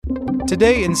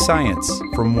Today in Science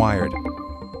from Wired.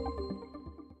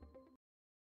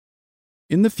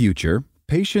 In the future,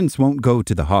 patients won't go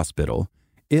to the hospital.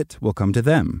 It will come to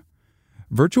them.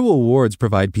 Virtual wards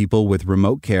provide people with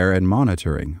remote care and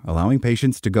monitoring, allowing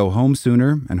patients to go home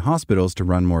sooner and hospitals to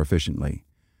run more efficiently.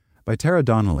 By Tara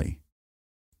Donnelly.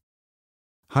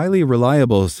 Highly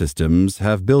reliable systems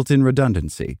have built-in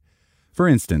redundancy. For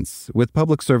instance, with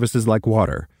public services like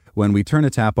water, when we turn a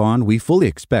tap on, we fully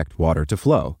expect water to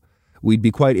flow. We'd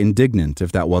be quite indignant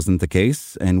if that wasn't the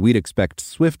case, and we'd expect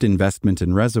swift investment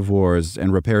in reservoirs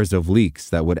and repairs of leaks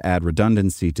that would add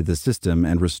redundancy to the system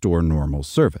and restore normal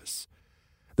service.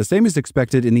 The same is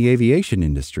expected in the aviation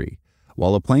industry.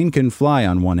 While a plane can fly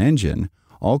on one engine,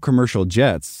 all commercial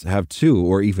jets have 2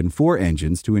 or even 4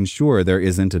 engines to ensure there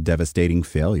isn't a devastating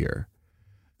failure.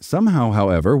 Somehow,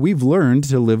 however, we've learned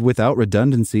to live without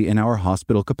redundancy in our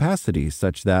hospital capacity,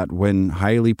 such that when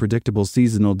highly predictable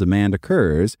seasonal demand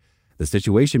occurs, the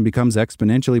situation becomes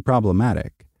exponentially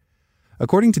problematic.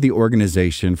 According to the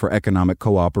Organization for Economic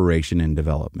Cooperation and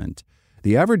Development,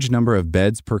 the average number of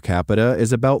beds per capita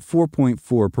is about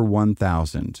 4.4 per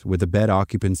 1,000, with a bed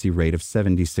occupancy rate of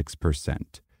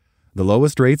 76%. The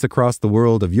lowest rates across the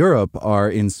world of Europe are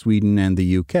in Sweden and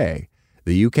the UK.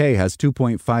 The UK has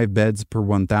 2.5 beds per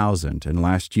 1,000, and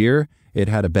last year it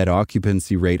had a bed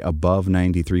occupancy rate above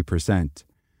 93%.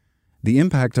 The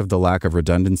impact of the lack of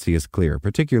redundancy is clear,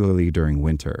 particularly during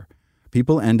winter.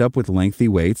 People end up with lengthy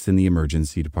waits in the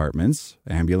emergency departments,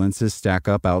 ambulances stack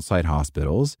up outside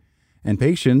hospitals, and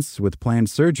patients with planned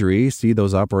surgery see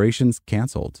those operations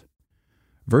canceled.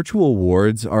 Virtual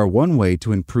wards are one way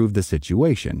to improve the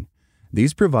situation.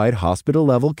 These provide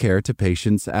hospital-level care to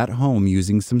patients at home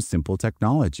using some simple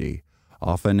technology,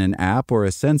 often an app or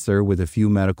a sensor with a few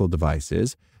medical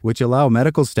devices, which allow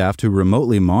medical staff to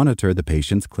remotely monitor the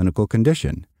patient's clinical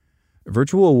condition.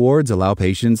 Virtual wards allow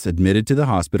patients admitted to the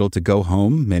hospital to go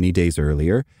home many days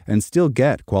earlier and still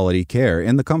get quality care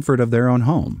in the comfort of their own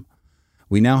home.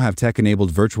 We now have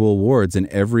tech-enabled virtual wards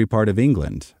in every part of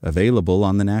England, available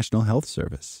on the National Health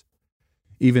Service.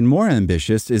 Even more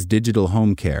ambitious is digital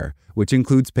home care, which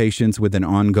includes patients with an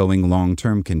ongoing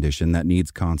long-term condition that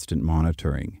needs constant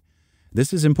monitoring.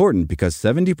 This is important because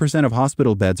 70% of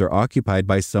hospital beds are occupied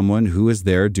by someone who is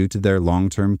there due to their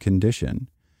long-term condition.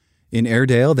 In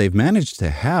Airedale, they've managed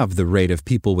to halve the rate of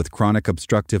people with chronic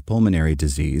obstructive pulmonary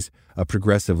disease, a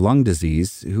progressive lung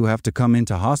disease, who have to come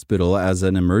into hospital as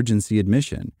an emergency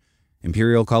admission.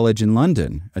 Imperial College in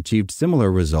London achieved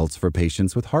similar results for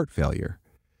patients with heart failure.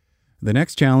 The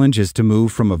next challenge is to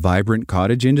move from a vibrant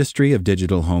cottage industry of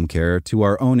digital home care to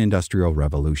our own industrial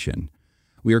revolution.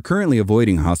 We are currently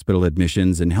avoiding hospital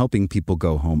admissions and helping people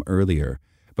go home earlier.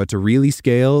 But to really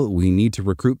scale, we need to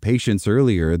recruit patients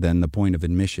earlier than the point of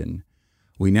admission.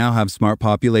 We now have smart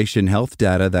population health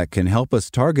data that can help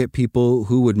us target people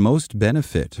who would most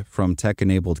benefit from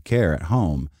tech-enabled care at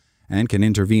home and can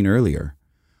intervene earlier.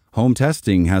 Home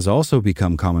testing has also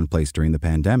become commonplace during the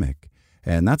pandemic,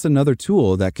 and that's another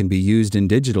tool that can be used in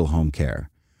digital home care.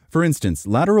 For instance,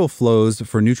 lateral flows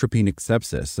for neutropenic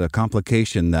sepsis, a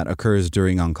complication that occurs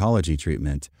during oncology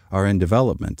treatment, are in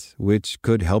development, which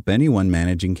could help anyone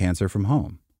managing cancer from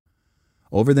home.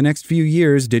 Over the next few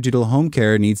years, digital home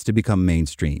care needs to become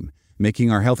mainstream, making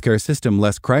our healthcare system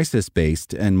less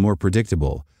crisis-based and more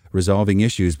predictable, resolving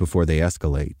issues before they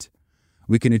escalate.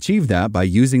 We can achieve that by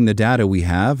using the data we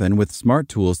have and with smart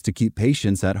tools to keep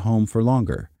patients at home for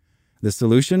longer. The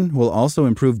solution will also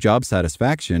improve job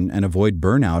satisfaction and avoid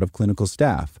burnout of clinical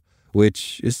staff,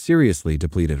 which is seriously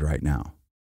depleted right now.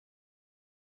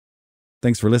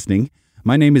 Thanks for listening.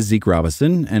 My name is Zeke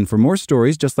Robison, and for more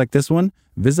stories just like this one,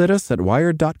 visit us at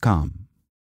wired.com.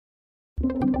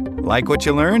 Like what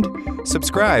you learned?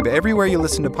 Subscribe everywhere you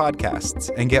listen to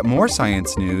podcasts and get more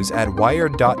science news at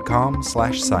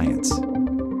wired.com/science.